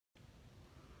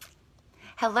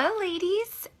Hello,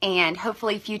 ladies, and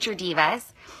hopefully future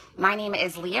divas. My name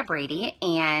is Leah Brady,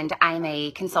 and I'm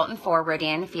a consultant for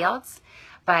Rodan Fields.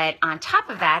 But on top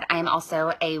of that, I'm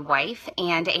also a wife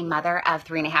and a mother of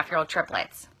 3.5-year-old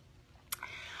triplets.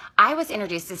 I was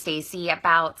introduced to Stacey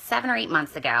about 7 or 8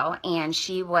 months ago, and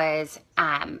she was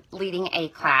leading a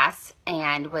class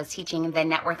and was teaching the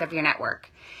net worth of your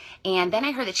network. And then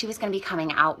I heard that she was going to be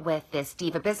coming out with this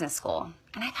Diva Business School.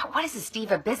 And I thought, what is this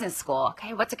Diva Business School?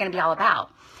 Okay, what's it going to be all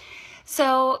about?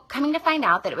 So coming to find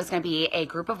out that it was going to be a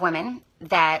group of women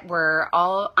that were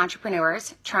all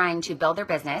entrepreneurs trying to build their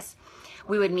business.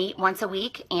 We would meet once a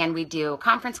week and we'd do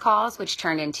conference calls, which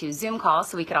turned into Zoom calls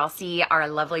so we could all see our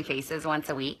lovely faces once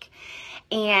a week.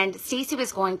 And Stacey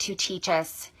was going to teach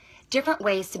us different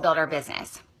ways to build our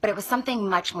business. But it was something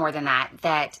much more than that,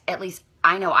 that at least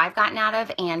I know I've gotten out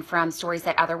of, and from stories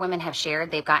that other women have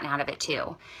shared, they've gotten out of it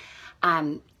too.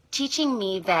 Teaching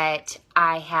me that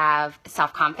I have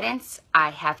self-confidence,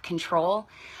 I have control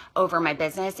over my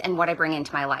business and what I bring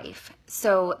into my life.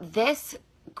 So this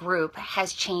group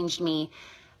has changed me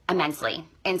immensely,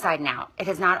 inside and out. It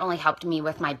has not only helped me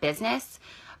with my business,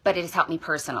 but it has helped me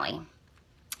personally.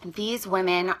 These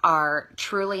women are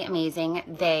truly amazing.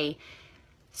 They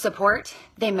support,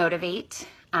 they motivate,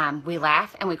 we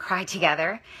laugh and we cry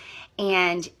together.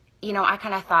 And you know, I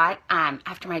kind of thought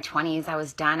after my 20s, I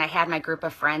was done. I had my group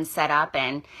of friends set up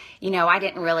and, you know, I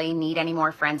didn't really need any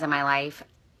more friends in my life.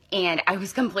 And I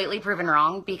was completely proven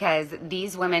wrong, because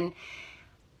these women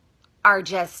are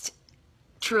just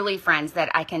truly friends that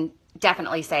I can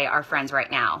definitely say are friends right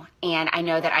now. And I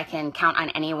know that I can count on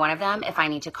any one of them. If I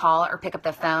need to call or pick up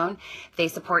the phone, they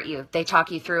support you. They talk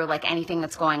you through like anything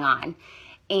that's going on.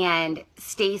 And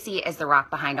Stacey is the rock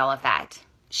behind all of that.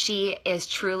 She is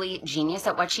truly genius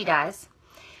at what she does.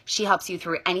 She helps you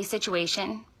through any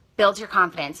situation, builds your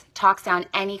confidence, talks down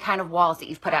any kind of walls that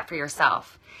you've put up for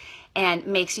yourself, and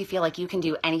makes you feel like you can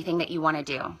do anything that you want to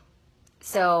do.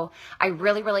 So I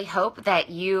really, really hope that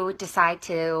you decide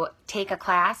to take a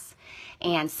class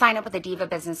and sign up with the Diva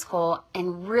Business School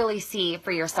and really see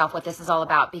for yourself what this is all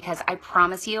about, because I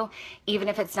promise you, even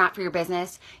if it's not for your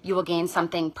business, you will gain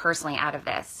something personally out of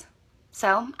this.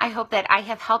 So I hope that I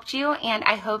have helped you, and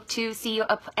I hope to see you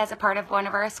as a part of one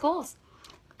of our schools.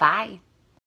 Bye.